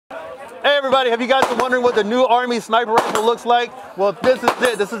Hey everybody, have you guys been wondering what the new Army sniper rifle looks like? Well, this is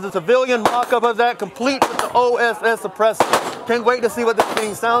it. This is the civilian mock-up of that, complete with the OSS suppressor. Can't wait to see what this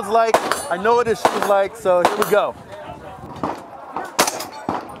thing sounds like. I know what it shoots like, so here we go.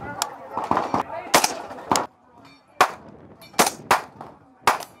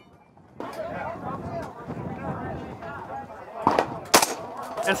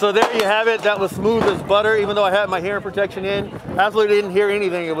 And so there you have it. That was smooth as butter, even though I had my hearing protection in. Absolutely didn't hear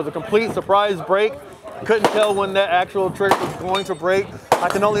anything. It was a complete surprise break. Couldn't tell when that actual trigger was going to break. I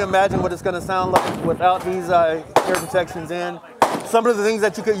can only imagine what it's going to sound like without these hearing protections in. Some of the things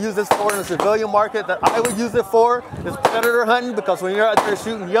that you could use this for in the civilian market that I would use it for is predator hunting, because when you're out there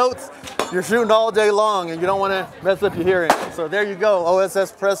shooting yotes, you're shooting all day long and you don't want to mess up your hearing. So there you go,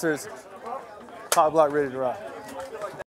 OSS suppressors. Top block ready to rock.